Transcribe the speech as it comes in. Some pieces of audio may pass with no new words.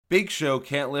Big Show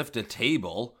can't lift a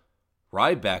table.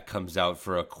 Ryback comes out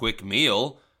for a quick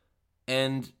meal.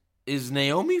 And is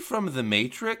Naomi from The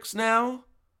Matrix now?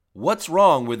 What's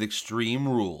wrong with Extreme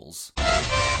Rules? 1,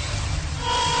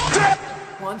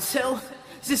 2,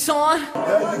 is this on?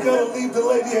 Now you gotta leave the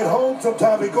lady at home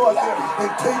sometime and go out there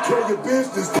and take care of your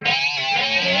business.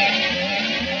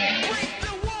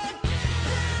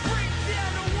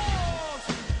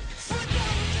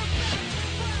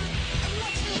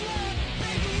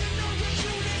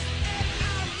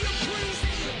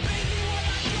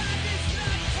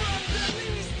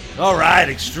 All right,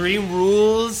 Extreme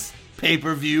Rules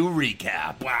pay-per-view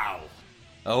recap. Wow.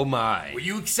 Oh my. Were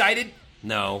you excited?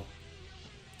 No.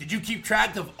 Did you keep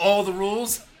track of all the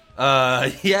rules?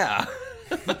 Yeah.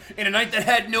 In a night that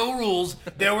had no rules,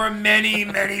 there were many,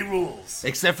 many rules.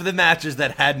 Except for the matches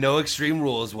that had no Extreme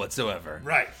Rules whatsoever.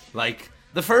 Right. Like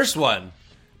the first one,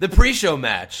 the pre-show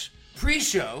match.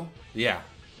 Pre-show? Yeah.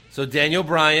 So Daniel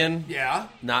Bryan, Yeah.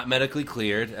 not medically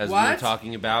cleared, as we What? were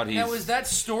talking about. Now, is that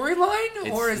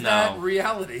storyline or is no. that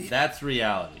reality? That's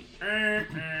reality.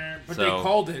 But So- they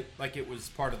called it like it was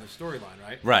part of the storyline,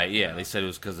 right? Right, yeah. They said it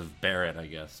was because of Barrett, I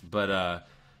guess. But,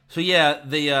 so yeah,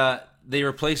 they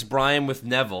replaced Bryan with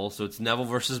Neville, so it's Neville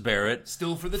versus Barrett.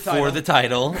 Still for the title. For the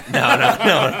title.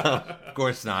 No. Of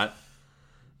course not.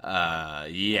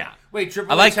 Yeah. Wait,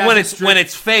 Triple I like H has when to it's strip- when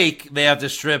it's fake, they have to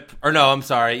strip. Or no, I'm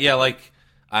sorry. Yeah, like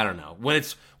I don't know. When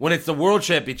it's the World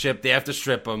Championship, they have to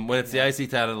strip them. When it's the IC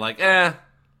title, like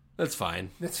that's fine.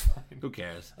 That's fine. Who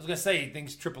cares? I was gonna say, he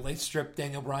thinks Triple H stripped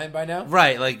Daniel Bryan by now.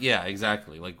 Right? Like yeah,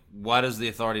 exactly. Like why does the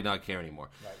Authority not care anymore?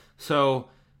 Right. So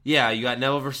yeah, you got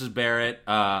Neville versus Barrett.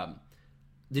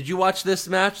 Did you watch this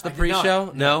match, the I did pre-show?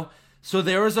 not. No. So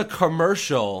there was a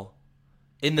commercial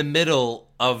in the middle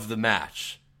of the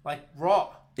match. Like Raw.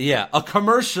 Yeah, a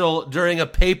commercial during a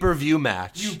pay-per-view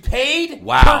match. You paid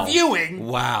Wow. per viewing,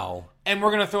 Wow. and we're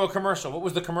gonna throw a commercial. What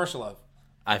was the commercial of?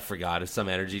 I forgot. It's some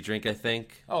energy drink, I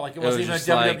think. Oh, like it wasn't even a just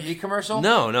WWE commercial?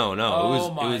 No. Oh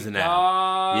it my was an ad.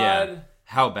 God. Yeah.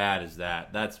 How bad is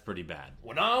that? That's pretty bad.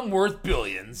 When I'm worth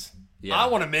billions, Yeah. I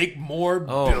want to make more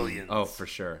billions. Oh, for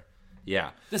sure.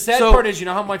 Yeah. The sad So- part is, you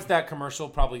know how much that commercial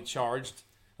probably charged?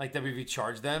 Like WWE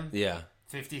charged them? Yeah.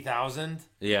 50,000.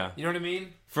 Yeah. You know what I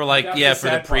mean? For like, That's yeah, the for the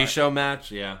sad part. pre-show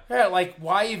match. Yeah. Yeah, like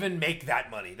why even make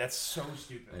that money? That's so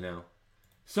stupid. I know.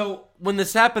 So when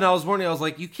this happened, I was wondering. I was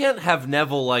like, you can't have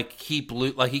Neville like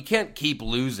he can't keep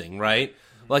losing, right?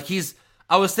 Like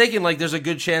I was thinking like there's a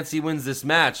good chance he wins this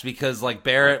match because like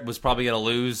Barrett was probably gonna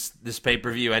lose this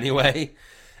pay-per-view anyway,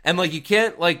 and like you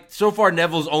can't like so far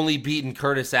Neville's only beaten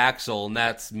Curtis Axel and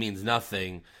that means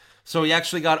nothing. So he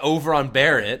actually got over on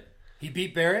Barrett. He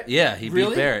beat Barrett? Yeah, he Really?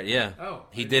 beat Barrett. Yeah. Oh,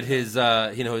 he did his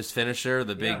his finisher,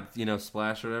 the big Yeah.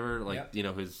 splash or whatever, like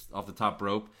Yeah. his off the top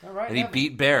rope, All right, and he yeah.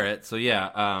 beat Barrett. So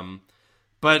yeah,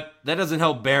 but that doesn't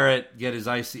help Barrett get his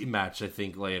IC match. I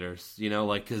think later,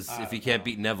 because if he can't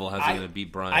beat Neville, how's he going to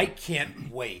beat Bryan? I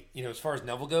can't wait. As far as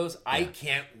Neville goes, I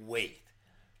can't wait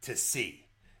to see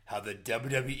how the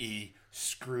WWE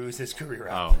screws his career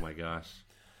up. Oh my gosh.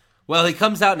 Well, he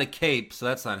comes out in a cape, so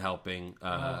that's not helping.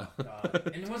 God.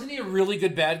 And wasn't he a really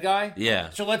good bad guy?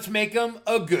 Yeah. So let's make him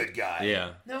a good guy.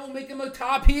 Yeah. No, make him a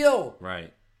top heel.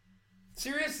 Right.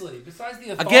 Seriously. Besides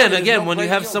the authority, there's Again, no when you great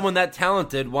have heel. someone that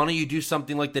talented, why don't you do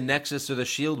something like the Nexus or the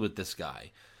Shield with this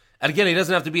guy? And again, he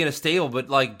doesn't have to be in a stable, but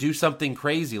like do something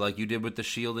crazy like you did with the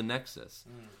Shield and Nexus.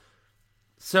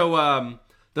 So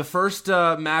the first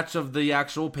match of the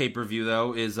actual pay-per-view,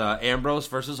 though, is Ambrose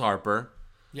versus Harper.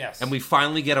 Yes. And we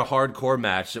finally get a hardcore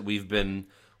match that we've been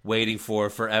waiting for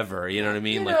forever. You know what I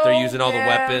mean? Like they're using all the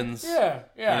weapons.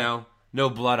 Yeah. No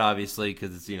blood, obviously,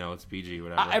 because it's PG,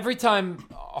 whatever. Every time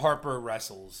Harper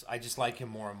wrestles, I just like him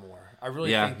more and more. I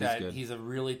really think he's that good. he's a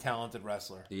really talented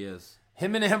wrestler. He is.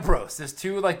 Him and Ambrose, there's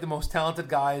two like the most talented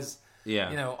guys, Yeah.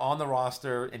 on the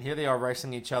roster, and here they are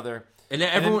wrestling each other. And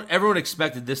everyone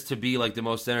expected this to be like the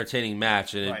most entertaining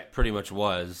match, and it Right. pretty much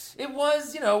was. It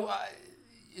was,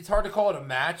 it's hard to call it a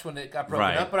match when it got broken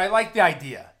Right. up, but I like the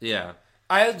idea. Yeah.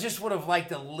 I just would have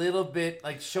liked a little bit,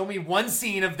 like, show me one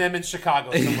scene of them in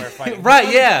Chicago somewhere fighting. Right,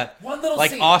 yeah. One little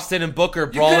like scene. Austin and Booker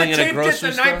You brawling in could've a taped grocery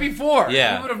it the store. night before.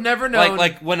 Yeah. You would have never known.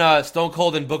 Like when Stone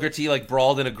Cold and Booker T like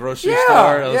brawled in a grocery Yeah,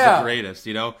 store. That was yeah. the greatest,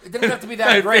 It didn't have to be that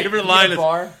My great. favorite You line get a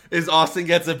bar. is Austin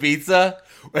gets a pizza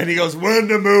and he goes, "When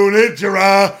the moon hits your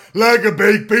eye like a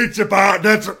baked pizza pie,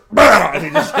 that's a..." and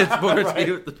he just hits Booker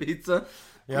T with the pizza.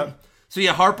 Yep. So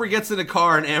yeah, Harper gets in a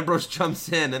car and Ambrose jumps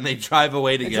in and they drive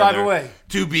away together. drive away.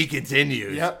 To be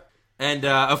continued. Yep. And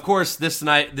of course, this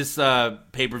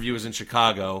pay-per-view is in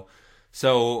Chicago,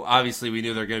 so obviously we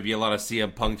knew there were going to be a lot of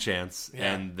CM Punk chants,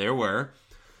 and there were.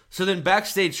 So then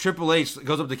backstage, Triple H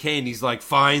goes up to Kane. He's like,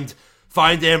 find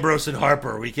Ambrose and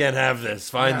Harper. We can't have this.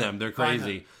 Find them. They're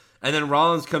crazy. Them. And then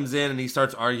Rollins comes in and he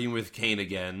starts arguing with Kane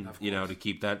again, to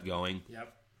keep that going.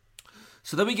 Yep.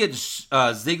 So then we get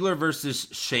Ziggler versus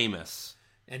Sheamus.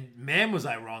 And man, was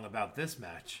I wrong about this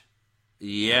match.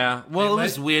 Yeah. Well, it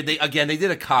was weird. They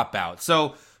did a cop-out.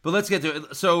 So, but let's get to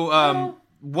it. So,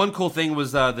 one cool thing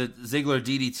was the Ziggler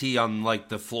DDT on, like,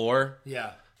 the floor.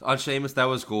 Yeah. On Sheamus. That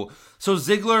was cool. So,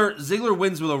 Ziggler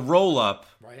wins with a roll-up.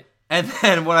 Right. And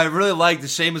then what I really liked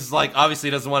is Sheamus is like, obviously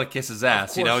doesn't want to kiss his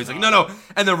ass. He's not. like, no.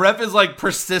 And the ref is like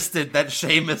persistent that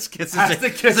Sheamus kisses Has to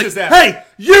kiss his ass. Hey,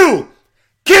 you!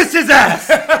 Kiss his ass!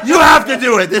 You have to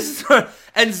do it. This is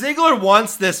and Ziggler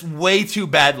wants this way too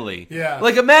badly. Yeah.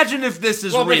 Like, imagine if this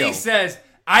is real. But he says,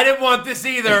 I didn't want this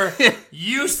either.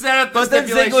 You set up the But then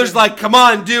stipulation. Ziggler's like, come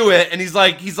on, do it. And he's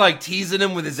like teasing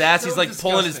him with his ass. So he's like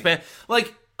disgusting. pulling his pants.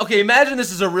 Like, okay, imagine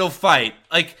this is a real fight.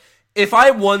 Like, if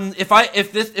I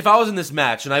was in this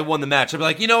match and I won the match, I'd be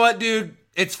like, you know what, dude?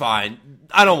 It's fine.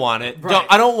 I don't want it. Right.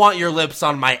 I don't want your lips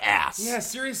on my ass. Yeah,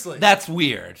 seriously. That's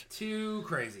weird. Too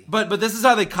crazy. But this is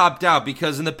how they copped out,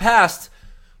 because in the past,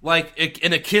 like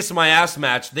in a kiss my ass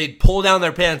match, they'd pull down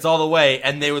their pants all the way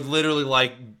and they would literally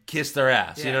like kiss their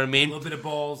ass. Yeah, you know what I mean? A little bit of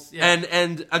balls. Yeah.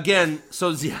 And again,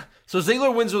 so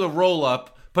Ziggler wins with a roll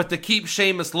up, but to keep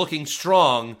Sheamus looking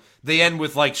strong, they end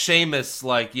with like Sheamus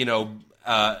like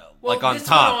like on this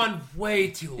top. went on way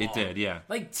too long. It did, yeah.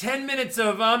 Like 10 minutes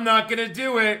of I'm not gonna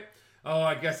do it. Oh,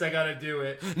 I guess I gotta do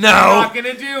it. No! I'm not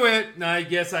gonna do it. No, I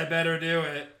guess I better do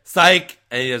it. Psych!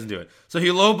 And he doesn't do it. So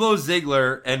he low blows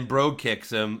Ziggler and Brogue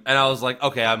kicks him, and I was like,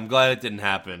 okay, I'm glad it didn't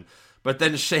happen. But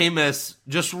then Sheamus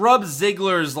just rubs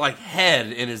Ziggler's like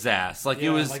head in his ass. Like it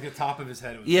was like the top of his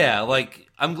head. Was like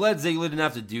I'm glad Ziggler didn't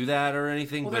have to do that or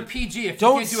anything. Well, but they're PG. If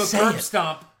don't you can't do a say curb it.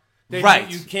 stomp, then Right.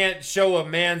 you can't show a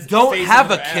man's Don't face have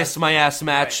in a their kiss ass. my ass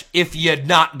match if you're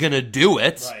not gonna do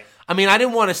it. Right. I mean, I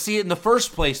didn't want to see it in the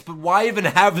first place, but why even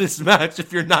have this match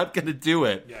if you're not gonna do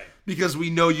it? Right. Because we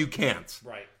know you can't.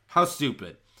 Right. How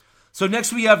stupid. So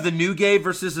next we have the New Day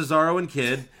versus Cesaro and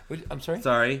Kid. I'm sorry?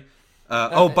 Sorry.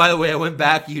 By the way, I went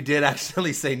back. You did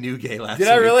accidentally say New Gay last week.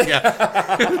 Did I really?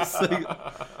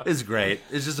 Yeah. It's great.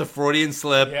 It's just a Freudian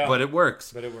slip, Yeah. but it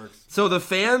works. But it works. So the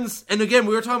fans, and again,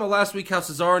 we were talking about last week how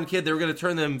Cesaro and Kid, they were going to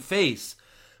turn them face,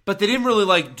 but they didn't really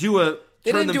like do a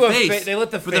They turn didn't them do a face. they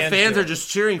let the but the fans fans do are it. just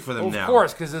cheering for them Well, now. of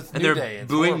course, because it's And New they're Day. It's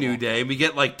booing horrible. New Day. We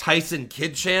get like Tyson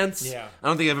Kid chants. Yeah. I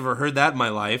don't think I've ever heard that in my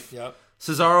life. Yep.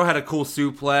 Cesaro had a cool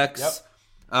suplex.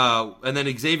 Yep. And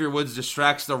then Xavier Woods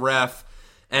distracts the ref.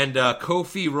 And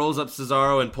Kofi rolls up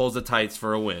Cesaro and pulls the tights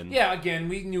for a win. Yeah, again,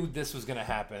 we knew this was going to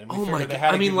happen. We Oh figured my they god! had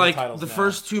to I mean, give like the titles the now.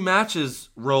 first two matches,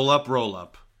 roll up.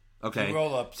 Okay, Two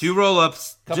roll-ups. Two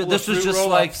roll-ups. Couple This of was fruit just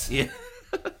roll-ups. like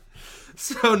yeah.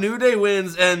 So New Day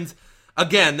wins, and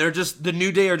again, they're just the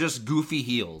New Day are just goofy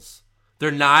heels.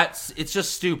 They're not. It's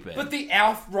just stupid. But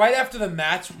right after the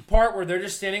match part where they're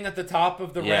just standing at the top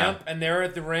of the Yeah. ramp and they're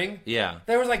at the ring, yeah.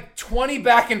 there was like 20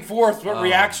 back and forth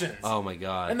reactions. Oh my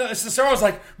god. And Cesaro's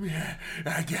like, yeah,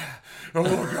 I get,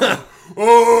 oh god,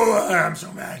 oh, I'm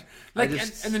so mad. Like,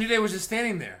 and the New Day was just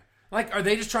standing there. Like, are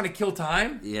they just trying to kill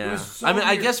time? It Yeah, was so I mean,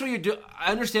 I weird. guess what you're doing.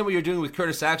 I understand what you're doing with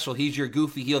Curtis Axel. He's your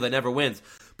goofy heel that never wins.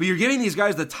 But you're giving these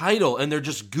guys the title, and they're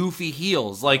just goofy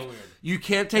heels. Like you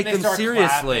can't take they them start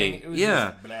seriously. clapping. It was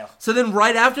Yeah. just blah. So then,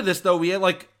 right after this, though, we had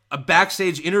like a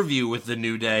backstage interview with the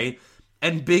New Day,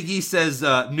 and Big E says,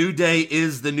 "New Day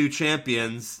is the new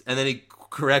champions," and then he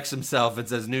corrects himself and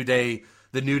says, "New Day,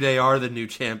 the New Day are the new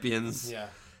champions." Yeah.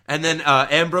 And then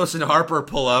Ambrose and Harper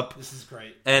pull up. This is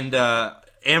great. And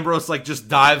Ambrose like just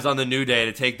dives on the New Day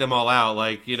to take them all out.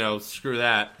 Like, screw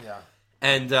that. Yeah.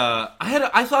 And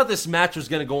I thought this match was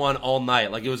going to go on all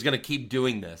night. Like it was going to keep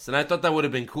doing this, and I thought that would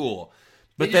have been cool.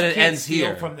 But then it ends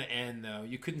here. From the end, though,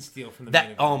 you couldn't steal from the main That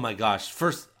event. oh my gosh!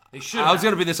 First, They should I was have.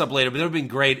 going to bring this up later, but it would have been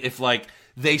great if like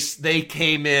they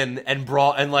came in and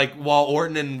brought and like while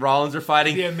Orton and Rollins are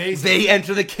fighting, It'd be amazing. they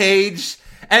enter the cage.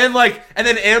 And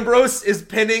then Ambrose is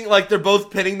pinning, like they're both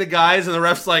pinning the guys, and the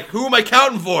ref's like, "Who am I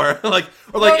counting for?" or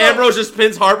No. Ambrose just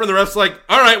pins Harper, and the ref's like,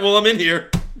 "All right, well I'm in here."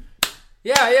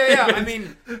 Yeah. I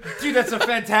mean, dude, that's a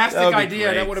fantastic That would be idea.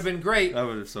 great. That would have been great. That would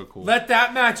have been so cool. Let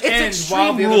that match It's end while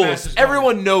extreme the other match rules. is going.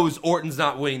 Everyone knows Orton's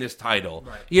not winning this title.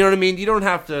 Right. You know what I mean? You don't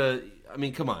have to. I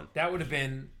mean, come on. That would have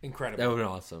been incredible. That would have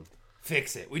been awesome.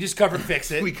 Fix it. We just covered Fix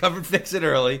It. We covered Fix It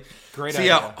early. Great So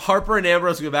yeah, idea. Harper and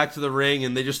Ambrose go back to the ring,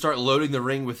 and they just start loading the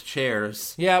ring with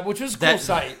chairs. Yeah, which was a cool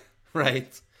sight.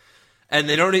 Right. And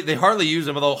they hardly use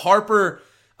them. Although Harper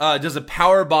does a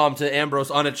power bomb to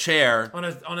Ambrose on a chair. On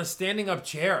a standing up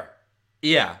chair.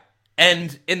 Yeah.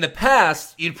 And in the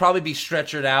past, you'd probably be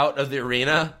stretchered out of the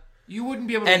arena. You wouldn't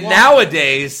be able to And walk.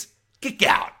 nowadays, kick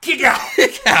out. Kick out.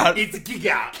 Kick out. It's a kick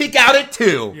out. Kick out at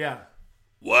 2. Yeah.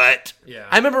 What? Yeah.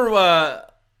 I remember, I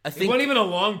It think... wasn't even a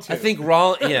long two. I think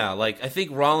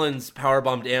Rollins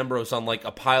powerbombed Ambrose on like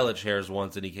a pile of chairs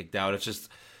once and he kicked out. It's just,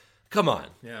 come on.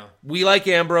 Yeah. We like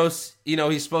Ambrose. You know,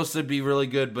 he's supposed to be really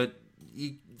good, but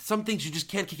some things you just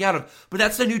can't kick out of. But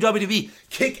that's the new WWE.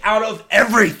 Kick out of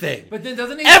everything. But then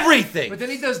doesn't he? Everything. But then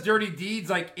he does dirty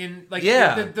deeds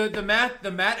Yeah.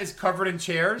 The mat is covered in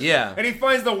chairs. Yeah. And he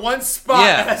finds the one spot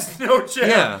Yeah. that has no chair.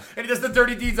 Yeah. And he does the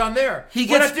dirty deeds on there. He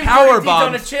Why gets not do power dirty deeds bombed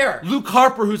on a chair. Luke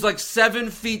Harper, who's like 7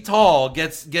 feet tall,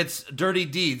 gets dirty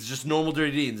deeds, just normal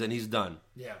dirty deeds, and he's done.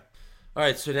 Yeah. All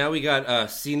right, so now we got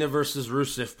Cena versus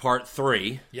Rusev Part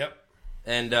 3. Yep.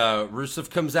 And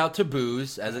Rusev comes out to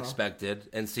booze, as expected,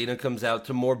 and Cena comes out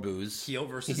to more booze. Heel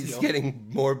versus He's heel. getting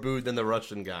more booed than the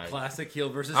Russian guy. Classic heel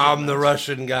versus heel I'm the match.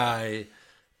 Russian guy.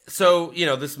 So, you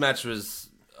know, this match was,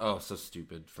 so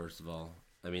stupid, first of all.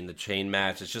 I mean, the chain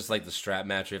match, it's just like the strap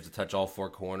match. You have to touch all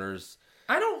 4 corners.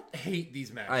 I don't hate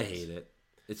these matches. I hate it.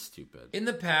 It's stupid. In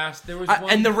the past, there was one...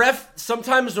 And the ref,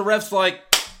 sometimes the ref's like,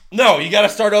 no, you got to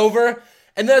start over.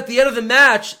 And then at the end of the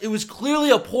match, it was clearly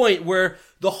a point where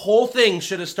the whole thing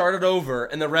should have started over,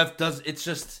 and the ref does. It's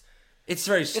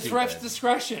very stupid. It's ref's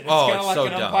discretion. It's Oh, kind of it's like so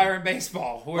an dumb. umpire in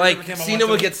baseball. Whoever Like came up Cena wants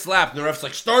would to- get slapped, and the ref's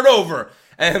like, start over.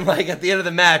 And like at the end of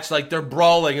the match, like they're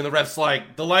brawling, and the ref's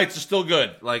like, the lights are still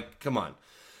good. Like, come on.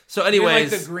 So, It'd be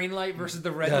anyways, like the green light versus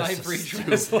the red that's light so for each stupid.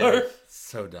 wrestler.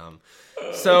 So dumb.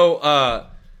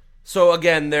 So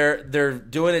again, they're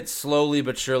doing it slowly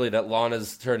but surely that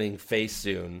Lana's turning face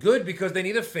soon. Good, because they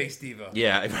need a face diva.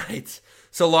 Yeah, right.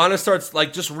 So Lana starts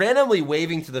like just randomly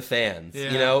waving to the fans.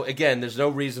 Yeah. You know, again, there's no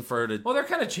reason for her to. Well, they're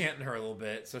kind of chanting her a little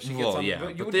bit, so she gets Well, on yeah, the,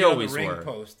 but you wouldn't they get on always the ring were.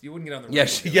 post. You wouldn't get on the ring. Yeah,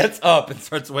 she gets up and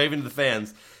starts waving to the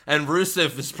fans, and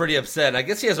Rusev is pretty upset. I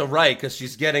guess he has a right because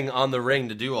she's getting on the ring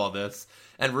to do all this,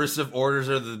 and Rusev orders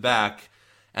her to the back,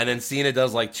 and then Cena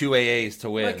does like 2 AAs to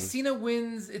win. Like Cena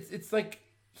wins. It's like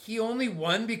he only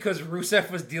won because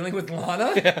Rusev was dealing with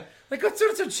Lana. Yeah. Like that's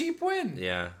a cheap win.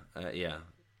 Yeah.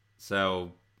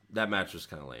 So that match was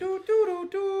kind of lame. Do, do, do,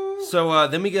 do. So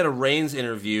then we get a Reigns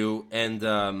interview, and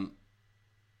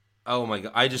oh my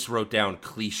god, I just wrote down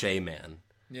cliche man.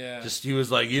 Yeah. Just he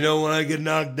was like, you know, when I get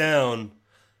knocked down,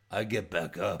 I get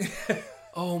back up.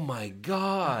 Oh my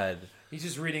god. He's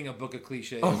just reading a book of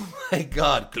cliches. Oh my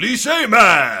god, cliche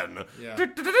man. Yeah.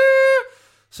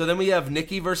 So then we have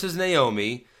Nikki versus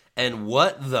Naomi, and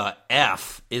what the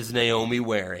F is Naomi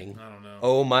wearing? I don't know.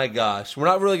 Oh my gosh. We're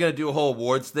not really going to do a whole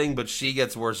awards thing, but she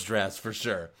gets worse dressed for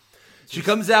sure. She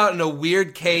comes out in a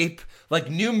weird cape, like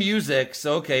new music.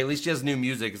 So, okay, at least she has new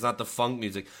music. It's not the funk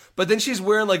music. But then she's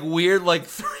wearing like weird, like,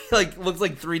 looks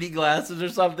like 3D glasses or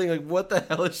something. Like, what the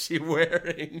hell is she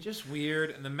wearing? Just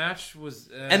weird. And the match was.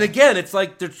 And again, it's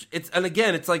like,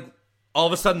 it's like all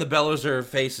of a sudden the Bellas are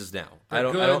faces now. I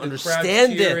don't good, the understand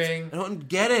crowd's it. cheering. I don't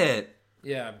get it.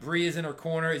 Yeah, Brie is in her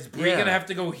corner. Is Brie Yeah. gonna have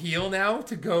to go heel now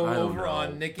to go I don't over know.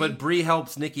 on Nikki? But Brie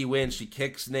helps Nikki win. She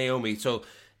kicks Naomi. So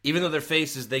even though they're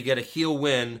faces, they get a heel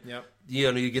win. Yep.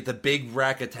 You know, you get the big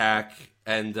rack attack.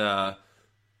 And, I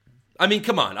mean,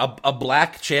 come on. A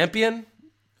black champion?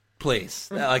 Please.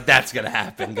 Like, that's going to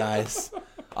happen, guys.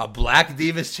 A black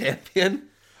Divas champion?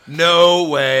 No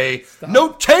way. Stop.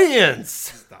 No chance.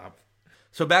 Stop.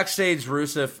 So backstage,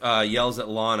 Rusev yells at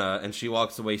Lana, and she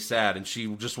walks away sad, and she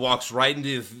just walks right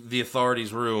into the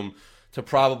authorities' room to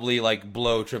probably like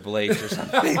blow Triple H or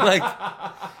something. Like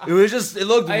it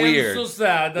looked weird. I am so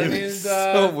sad. That It was means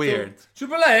so weird.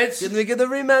 Triple H. Can we get the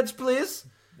rematch, please?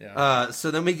 Yeah. So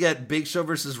then we get Big Show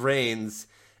versus Reigns,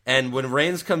 and when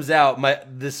Reigns comes out,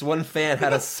 this one fan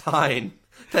had a sign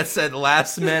that said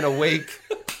 "Last Man Awake."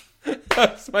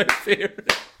 That's my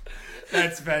favorite.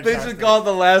 That's They fantastic. should call it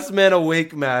the Last Man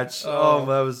Awake match. Oh,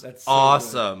 that was that's so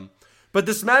awesome. But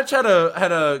this match had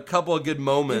a couple of good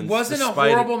moments. It wasn't a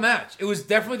despite horrible match. It was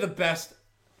definitely the best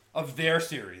of their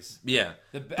series. Yeah,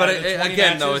 The- but out of the 20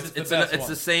 again, though, matches, it's it's the best it's one.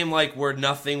 the same like where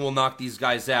nothing will knock these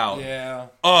guys out. Yeah.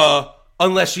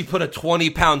 Unless you put a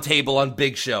 20-pound table on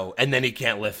Big Show and then he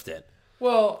can't lift it.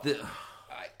 Well,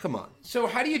 Come on. so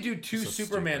how do you do two So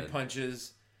Superman stupid.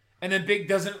 punches, and then Big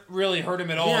doesn't really hurt him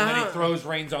at all, Yeah, and then I he don't- throws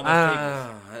Reigns on the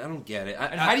tables? I don't get it.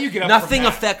 And how do you get up Nothing from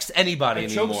that? affects anybody A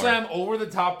anymore. choke slam over the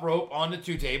top rope onto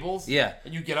 2 tables? Yeah.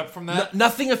 And you get up from that?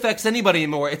 Nothing affects anybody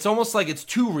anymore. It's almost like it's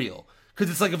too real. Because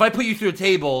it's like if I put you through a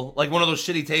table, like one of those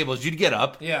shitty tables, you'd get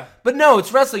up. Yeah. But no,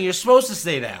 it's wrestling. You're supposed to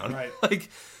stay down. Right. Like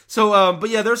so. But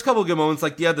yeah, there's a couple of good moments.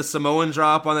 Like the Samoan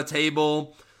drop on the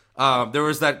table. There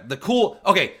was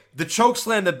the choke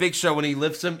slam that Big Show when he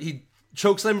lifts him, he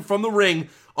choke slam him from the ring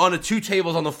onto 2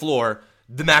 tables on the floor.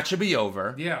 the match should be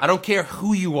over. Yeah. I don't care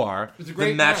who you are. It was a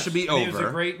great the match should be over. It was a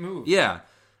great move. Yeah.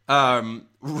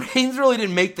 Reigns really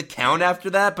didn't make the count after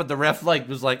that, but the ref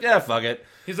was like, yeah, fuck it.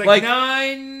 He's like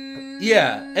 9.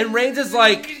 Yeah, and Reigns is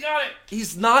like, He's got it.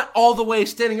 He's not all the way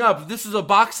standing up. If this is a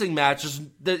boxing match,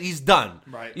 he's done.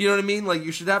 Right. You know what I mean? Like,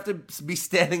 you should have to be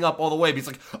standing up all the way. But he's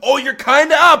like, oh, you're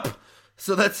kind of up.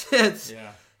 So that's it.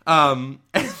 Yeah.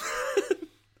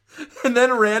 And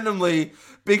then randomly,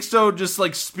 Big Show just,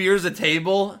 like, spears a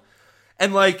table.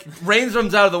 And, like, Reigns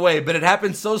runs out of the way. But it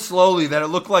happened so slowly that it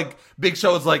looked like Big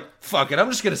Show was like, fuck it,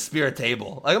 I'm just going to spear a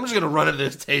table. Like, I'm just going to run into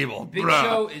this table. Big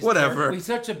Show is whatever. He's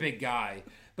such a big guy.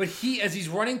 But as he's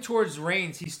running towards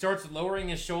Reigns, he starts lowering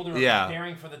his shoulder and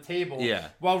preparing for the table. Yeah.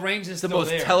 While Reigns is the still most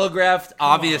there. telegraphed,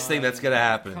 obvious thing that's going to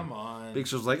happen. Come on. Big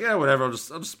Show's like, yeah, whatever. I'll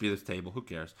just spear this table. Who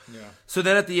cares? Yeah. So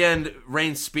then at the end,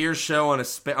 Reigns spears Show on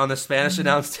the Spanish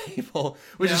announce table,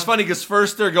 which is funny because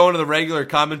first they're going to the regular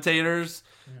commentators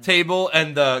table,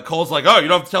 and Cole's like, oh, you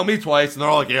don't have to tell me twice, and they're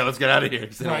all like, yeah, let's get out of here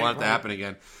because they don't want it to happen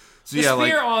again. So the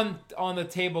spear on the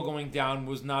table going down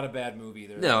was not a bad move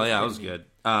either. No, yeah, it was good.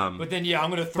 But then, I'm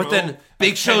going to throw. But then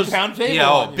Big Show's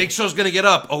Big Show's going to get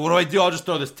up. Oh, what do? I'll just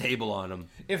throw this table on him.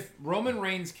 If Roman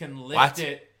Reigns can lift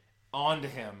it onto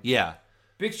him,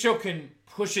 Big Show can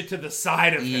push it to the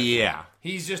side of him. Yeah,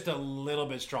 he's just a little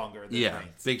bit stronger than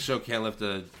Reigns. Big Show can't lift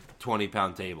a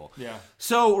 20-pound table. Yeah.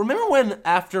 So remember when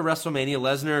after WrestleMania,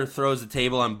 Lesnar throws the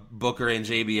table on Booker and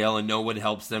JBL and no one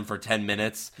helps them for 10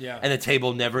 minutes? Yeah. And the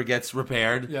table never gets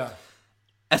repaired? Yeah.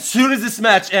 As soon as this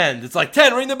match ends, it's like,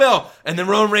 10, ring the bell. And then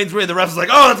Roman Reigns wins. The ref's like,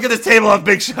 oh, let's get this table on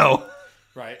Big Show.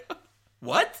 Right.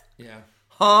 What? Yeah.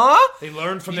 Huh? They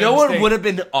learned from their their mistake. mistake. What would have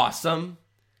been awesome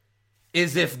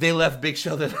is if they left Big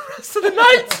Show the rest of the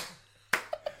night.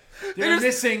 They're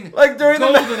missing during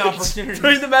golden the match, opportunities.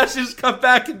 During the match, they just come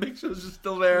back and Big Show's just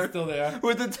still there. Still there.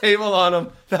 With the table on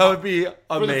him. That would be amazing.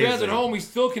 For the fans at home, we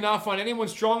still cannot find anyone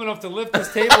strong enough to lift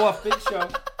this table off Big Show.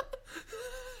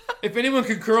 If anyone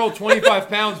can curl 25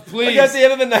 pounds, please at the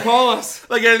end of the night, call us.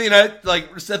 Like at the end of the night,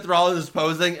 like Seth Rollins is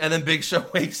posing, and then Big Show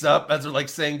wakes up as they're like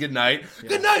saying goodnight. Yeah.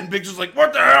 Good night, and Big Show's like,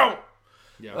 what the hell?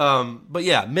 Yeah. But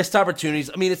yeah, missed opportunities.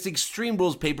 I mean, it's the Extreme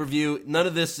Rules pay-per-view. None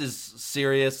of this is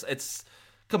serious.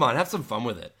 Come on, have some fun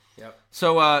with it. Yep.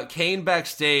 So Kane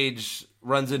backstage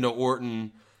runs into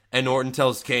Orton, and Orton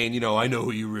tells Kane, I know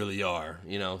who you really are.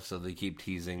 So they keep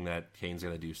teasing that Kane's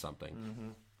going to do something.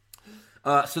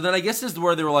 Mm-hmm. So then I guess this is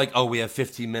where they were like, oh, we have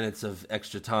 15 minutes of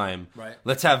extra time. Right.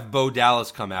 Let's have Bo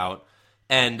Dallas come out.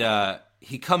 And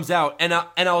he comes out, and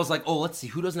I was like, oh, let's see,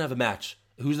 who doesn't have a match?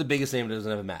 Who's the biggest name that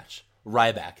doesn't have a match?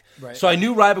 Ryback. Right. So I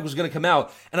knew Ryback was going to come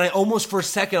out, and I almost for a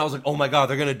second I was like, "Oh my god,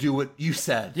 they're going to do what you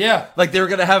said." Yeah, like they were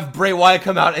going to have Bray Wyatt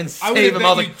come out and save him. I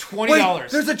was like, $20.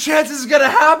 There's a chance this is going to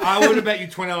happen. I would have bet you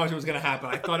 $20 it was going to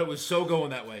happen. I thought it was so going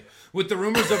that way with the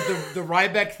rumors of the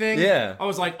Ryback thing. Yeah, I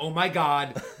was like, "Oh my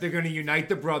god, they're going to unite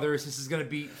the brothers. This is going to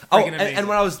be freaking amazing." And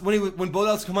when Bo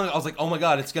Dallas come on, I was like, "Oh my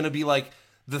god, it's going to be like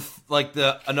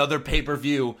the another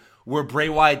pay-per-view where Bray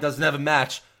Wyatt doesn't have a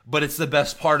match." But it's the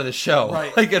best part of the show.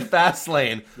 Right. Like at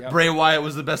Fastlane, Bray Wyatt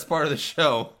was the best part of the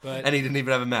show, and he didn't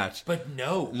even have a match. But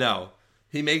no.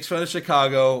 He makes fun of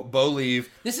Chicago, Bo leave.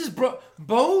 This is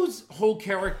Bo's whole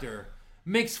character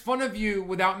makes fun of you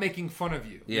without making fun of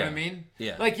you. You know what I mean?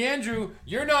 Yeah. Like, Andrew,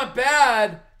 you're not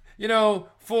bad,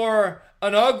 for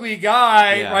an ugly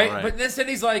guy, right? But instead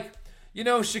he's like,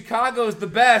 Chicago's the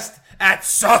best at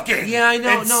sucking. Yeah, I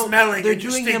know. And smelling. They're and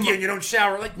doing stinky him and you don't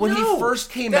shower. Like, when he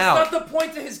first came out. That's not the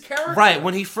point to his character. Right.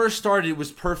 When he first started, it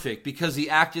was perfect because he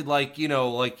acted like,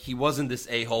 like he wasn't this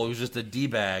a-hole. He was just a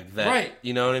D-bag. Right.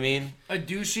 You know what I mean? A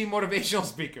douchey motivational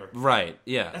speaker. Right.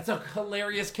 Yeah. That's a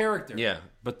hilarious character. Yeah.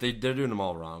 But they're doing them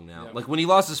all wrong now. Yep. Like when he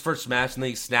lost his first match and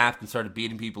then he snapped and started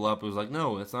beating people up, it was like,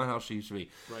 no, that's not how she used to be.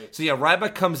 Right. So yeah,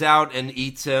 Ryback comes out and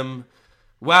eats him.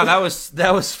 Wow, that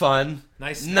was fun.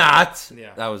 Nice. Not.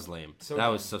 Yeah. That was lame. That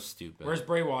was so stupid. Where's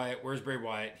Bray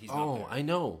Wyatt? He's not there. I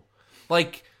know.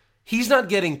 Like, he's not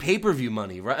getting pay-per-view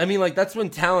money, right? I mean, like, that's when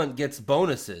talent gets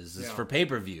bonuses, is for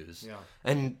pay-per-views. Yeah.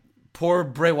 And poor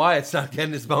Bray Wyatt's not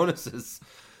getting his bonuses.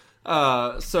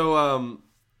 So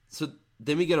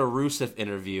then we get a Rusev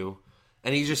interview,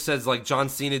 and he just says, like, John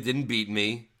Cena didn't beat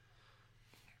me.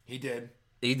 He did.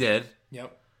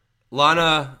 Yep.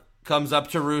 Lana comes up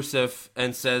to Rusev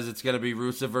and says it's going to be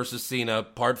Rusev versus Cena,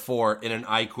 Part 4, in an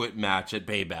I Quit match at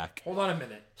Payback. Hold on a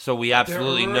minute. So we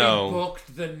absolutely know.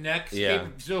 Booked the next. Yeah.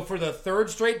 So for the third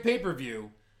straight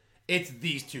pay-per-view, it's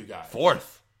these two guys.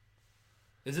 Fourth.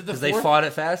 Is it the fourth? Because they fought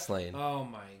at Fastlane. Oh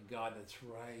my god, that's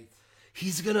right.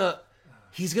 He's gonna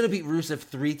beat Rusev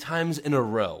 3 times in a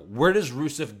row. Where does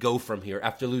Rusev go from here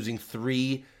after losing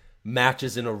 3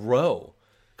 matches in a row?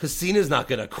 Because Cena's not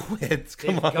going to quit.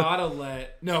 Come They've on. gotta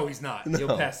let. No, he's not. No.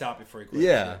 He'll pass out before he quits.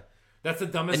 Yeah. That's the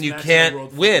dumbest. And you match in the can't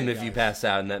world for win you if you guys. pass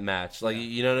out in that match. Like,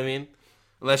 you know what I mean?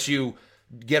 Unless you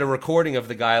get a recording of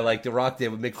the guy like The Rock did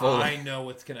with Mick Foley. I know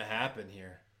what's gonna happen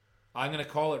here. I'm gonna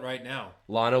call it right now.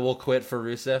 Lana will quit for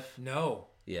Rusev? No.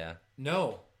 Yeah.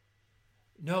 No.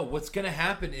 What's gonna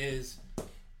happen is,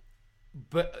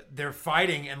 but they're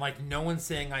fighting and like no one's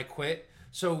saying I quit.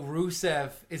 So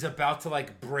Rusev is about to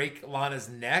like break Lana's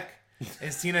neck,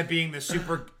 and Cena being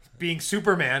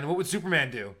Superman. What would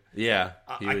Superman do? Yeah.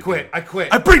 I quit. I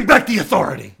quit. I bring back the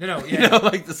authority. No, You yeah, know,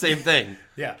 like the same thing.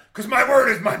 yeah. Because my word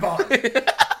is my bond.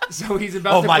 So he's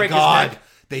about to break his neck.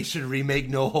 They should remake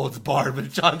No Holds Barred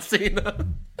with John Cena.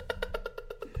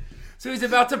 So he's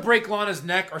about to break Lana's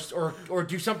neck or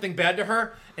do something bad to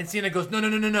her, and Cena goes,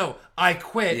 no, I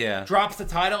quit. Yeah. Drops the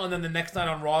title, and then the next night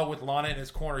on Raw with Lana in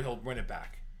his corner, he'll win it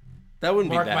back. That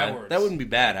wouldn't Mark be my bad. words. That wouldn't be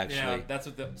bad, actually. Yeah, that's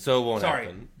what the. So it won't Sorry,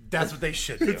 happen. that's what they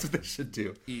should do. That's what they should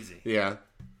do. Easy. Yeah.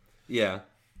 Yeah.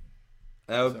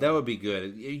 That would be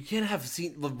good. You can't have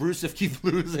seen Rusev keep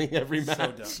losing every match.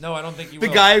 So dumb. No, I don't think you The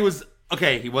will. guy was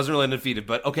okay. He wasn't really undefeated,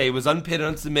 but okay, he was unpinned,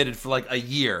 unsubmitted for like a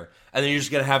year, and then you're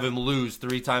just gonna have him lose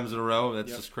 3 times in a row.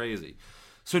 That's just crazy.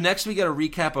 So next we got a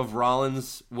recap of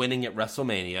Rollins winning at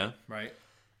WrestleMania, Right.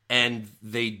 and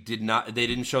they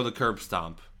didn't show the curb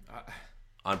stomp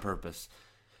on purpose.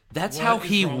 That's What how is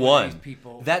he wrong with won. these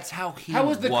people? That's how he How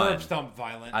was the won. curb stomp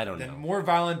violent? I don't know. More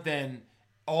violent than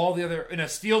all the other in a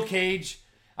steel cage.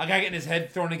 A guy getting his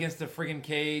head thrown against the friggin'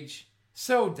 cage.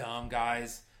 So dumb,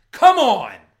 guys. Come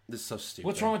on. This is so stupid.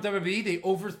 What's wrong with WWE? They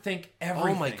overthink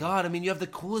everything. Oh my god! I mean, you have the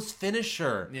coolest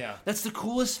finisher. Yeah. that's the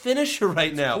coolest finisher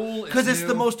right now cool, because it's it's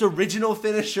the new. most original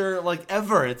finisher like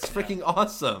ever. It's freaking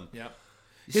awesome. Yeah.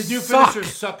 His new Suck. finisher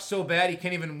sucks so bad he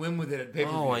can't even win with it at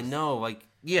pay-per-views. Oh, I know. Like,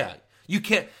 yeah, you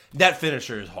can't. That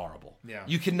finisher is horrible. Yeah.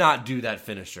 you cannot do that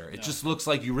finisher. It just looks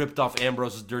like you ripped off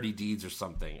Ambrose's Dirty Deeds or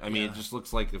something. I mean, it just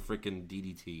looks like a freaking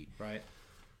DDT. Right.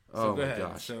 So Oh go my ahead.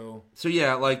 gosh. So So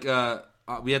yeah, like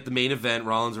we had the main event,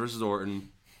 Rollins versus Orton,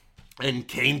 and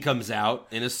Kane comes out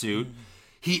in a suit.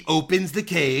 He opens the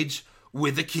cage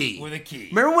with a key. with a key.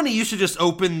 Remember when he used to just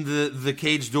open the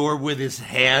cage door with his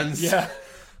hands? Yeah.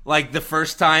 Like the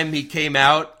first time he came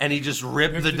out and he just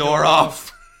ripped the door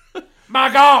off. My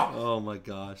God. Oh my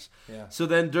gosh. Yeah. So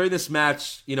then during this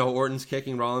match, you know, Orton's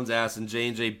kicking Rollins' ass and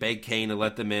J&J begged Kane to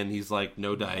let them in. He's like,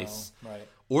 no dice. Right.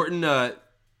 Orton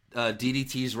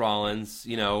DDTs Rollins,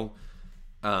 you know,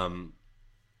 and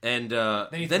Then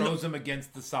he throws him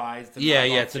against the sides. To yeah,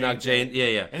 knock yeah, off to knock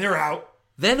J&J. Yeah. And they're out.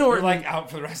 Then They're Orton, like out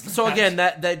for the rest of the so match. again,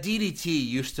 that DDT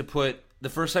used to put the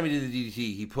first time he did the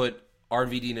DDT, he put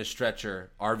RVD in a stretcher.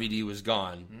 RVD was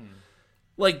gone.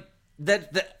 Like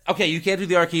that. Okay, you can't do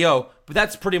the RKO, but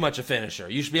that's pretty much a finisher.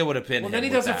 You should be able to pin. Well, him then he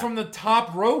with does it that. from the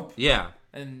top rope. Yeah.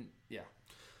 And yeah,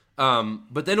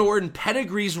 But then Orton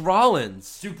pedigrees Rollins.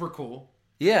 super cool.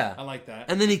 Yeah. I like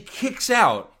that. And then he kicks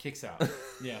out. Kicks out.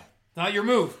 Yeah. Not your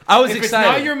move. I was if excited.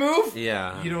 It's not your move.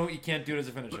 Yeah. You can't do it as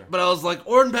a finisher. But I was like,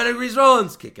 Orton pedigrees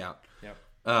Rollins. Kick out.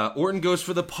 Yep. Orton goes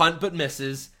for the punt but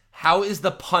misses. How is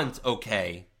the punt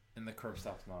okay, And the curb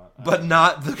stop's not. but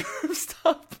not the curb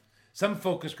stop? Some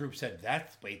focus group said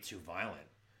that's way too violent.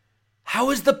 How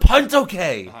is the punt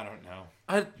okay? I don't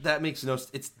know. That makes no.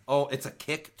 It's a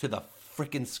kick to the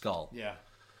freaking skull. Yeah.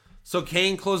 So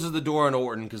Kane closes the door on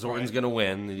Orton because Orton's Right. gonna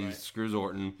win, and he Right. screws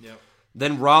Orton. Yep.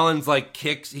 Then Rollins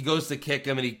kicks. He goes to kick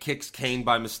him, and he kicks Kane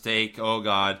by mistake. Oh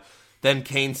God! Then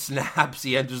Kane snaps.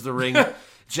 He enters the ring.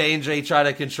 J&J try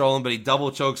to control him, but he double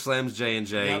choke slams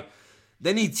J&J. Yep.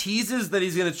 Then he teases that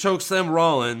he's gonna choke slam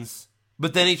Rollins,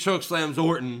 but then he choke slams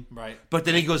Orton. Right. But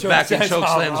then he goes Choke back and slams choke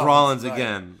slams Rollins, Rollins right.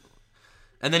 again.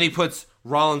 And then he puts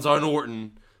Rollins on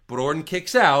Orton, but Orton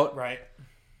kicks out. Right.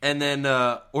 And then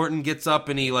Orton gets up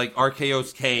and he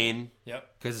RKO's Kane Yep.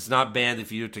 because it's not banned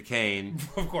if you do it to Kane.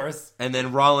 Of course. And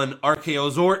then Rollins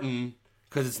RKO's Orton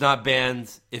because it's not banned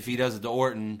if he does it to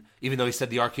Orton, even though he said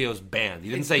the RKO's banned. He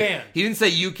didn't It's say banned. He didn't say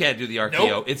you can't do the RKO.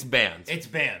 Nope. It's banned. It's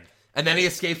banned. And then he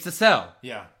escapes the cell.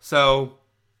 Yeah. So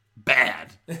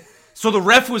bad. So the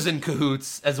ref was in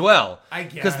cahoots as well. I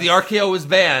Because the guess. RKO was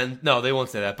banned. No, they won't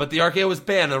say that. But the RKO was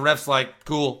banned. And the ref's like,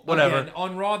 cool, whatever. Again,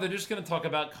 on Raw, they're just going to talk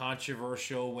about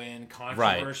controversial win,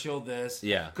 controversial this.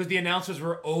 Yeah. Because the announcers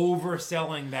were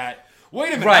overselling that. Wait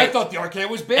a minute, Right. I thought the RKO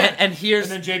was banned. And here's-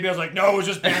 And then JBL's like, no, it was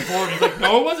just banned for Orton. He's like,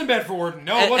 no, it wasn't banned for Orton.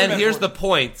 No, it wasn't And banned here's for the Orton.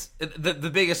 point. The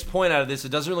biggest point out of this, it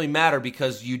doesn't really matter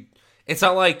because it's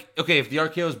not like, okay, if the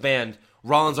RKO is banned,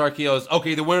 Rollins RKO is,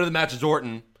 okay, the winner of the match is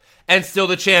Orton, and still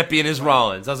the champion is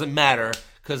Rollins. Doesn't matter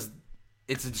because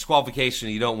it's a disqualification.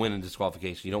 You don't win a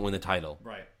disqualification. You don't win the title.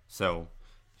 Right. So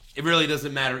it really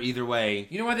doesn't matter either way.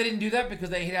 You know why they didn't do that? Because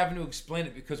they hate having to explain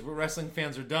it because we're wrestling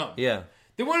fans are dumb. Yeah.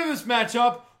 The winner of this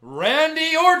matchup,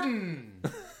 Randy Orton.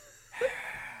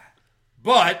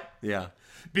 But Yeah.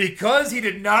 because he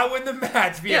did not win the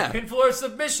match via pinfall or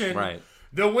submission, Right.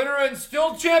 the winner and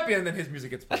still champion, then his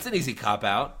music gets played. That's an easy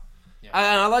cop-out. Yeah.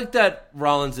 I like that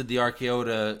Rollins did the RKO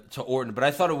to Orton, but I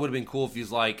thought it would have been cool if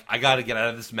he's like, I got to get out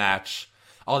of this match.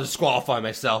 I'll disqualify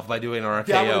myself by doing an RKO.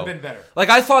 That would have been better. Like,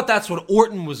 I thought that's what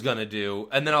Orton was going to do,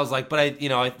 and then I was like, but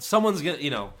someone's going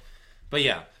to, But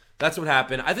yeah, that's what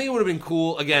happened. I think it would have been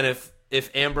cool, again,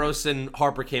 if Ambrose and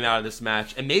Harper came out of this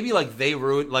match, and maybe, like, they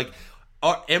ruined, like,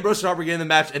 Ambrose and Harper get in the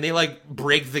match, and they, like,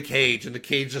 break the cage, and the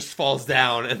cage just falls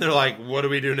down, and they're like, what do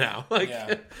we do now? Like,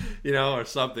 or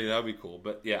something. That would be cool.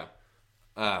 But, yeah.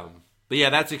 But, yeah,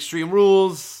 that's Extreme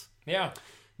Rules. Yeah.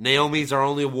 Naomi's our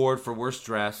only award for worst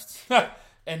dressed.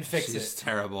 And Fix She's It.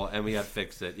 terrible, and we got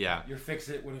Fix It, yeah. Your Fix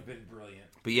It would have been brilliant.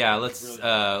 But, yeah,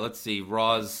 let's see.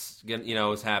 Raw's,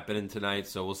 is happening tonight,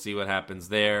 so we'll see what happens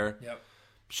there. Yep. I'm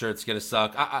sure it's going to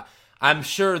suck. I'm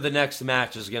sure the next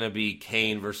match is going to be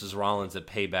Kane versus Rollins at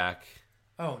Payback.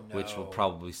 Oh, no. Which will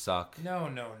probably suck. No.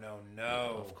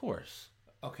 Of course.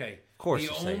 Okay. Of course.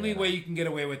 The only way you can get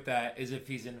away with that is if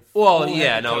he's in Well,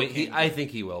 yeah, no, I think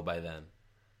he will by then.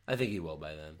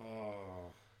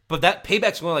 But that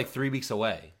Payback's only like 3 weeks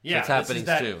away. Yeah, it's happening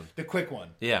soon. The quick one.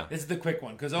 Yeah. This is the quick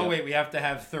one. Because, wait, we have to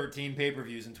have 13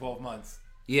 pay-per-views in 12 months.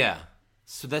 Yeah.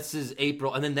 So that's his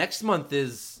April. And then next month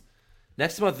is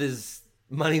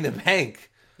Money in the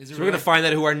Bank. So we're going to find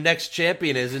out who our next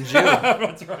champion is in June.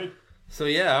 That's right. So,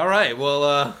 yeah, all right.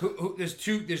 Well, there's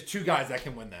two guys that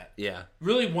can win that. Yeah.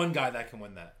 Really one guy that can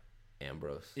win that.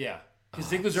 Ambrose. Yeah. Because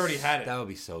Ziggler's already had it. That would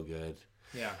be so good.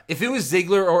 Yeah. If it was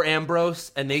Ziggler or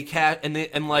Ambrose and it'd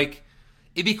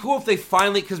be cool if they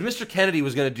finally, because Mr. Kennedy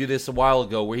was going to do this a while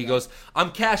ago where he goes,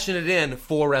 I'm cashing it in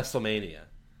for WrestleMania.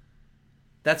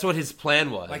 That's what his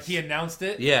plan was. Like he announced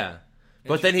it? Yeah.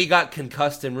 But then he got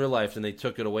concussed in real life and they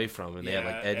took it away from him and they had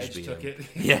like Edge beat took him. it.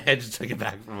 Yeah, Edge took it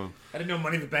back from him. I didn't know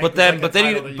Money in the Bank But then,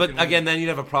 win. then you'd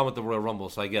have a problem with the Royal Rumble,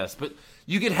 so I guess. But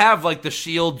you could have like the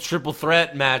Shield triple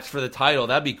threat match for the title.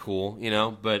 That'd be cool,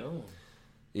 but... Oh.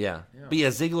 Yeah. But yeah,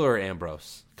 Ziggler or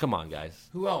Ambrose. Come on, guys.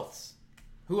 Who else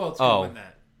can win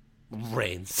that?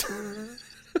 Reigns.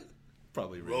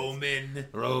 Probably Reigns.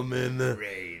 Roman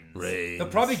Reigns. Reigns. They'll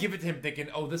probably give it to him thinking,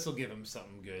 this will give him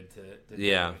something good to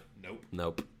yeah. do.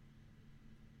 Nope.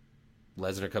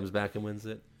 Lesnar comes back and wins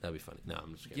it. That'd be funny. No,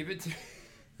 I'm just kidding. Give it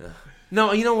to...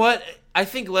 No, you know what? I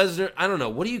think Lesnar, I don't know.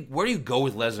 Where do you go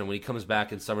with Lesnar when he comes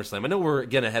back in SummerSlam? I know we're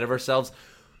getting ahead of ourselves.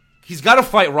 He's got to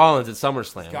fight Rollins at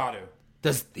SummerSlam. He's got to.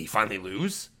 Does he finally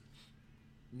lose?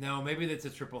 No, maybe that's a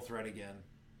triple threat again.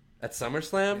 At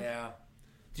SummerSlam? Yeah.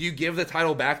 Do you give the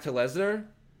title back to Lesnar?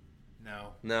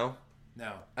 No.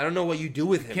 I don't know what you do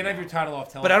with him. You can't have your title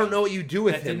off television. But I don't know what you do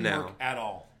with him now. That didn't work at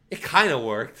all. It kind of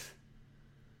worked.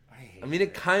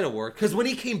 It kind of worked. Because when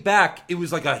he came back, it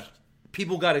was like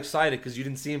people got excited because you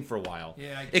didn't see him for a while.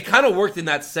 Yeah, it kind of worked in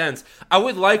that sense. I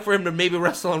would like for him to maybe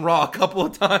wrestle on Raw a couple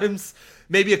of times.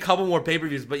 Maybe a couple more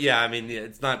pay-per-views. But yeah,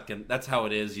 it's not... That's how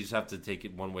it is. You just have to take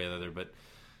it one way or the other. But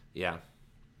yeah.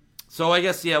 So I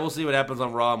guess, we'll see what happens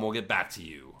on Raw and we'll get back to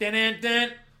you.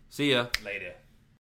 Dun-dun-dun. See ya. Later.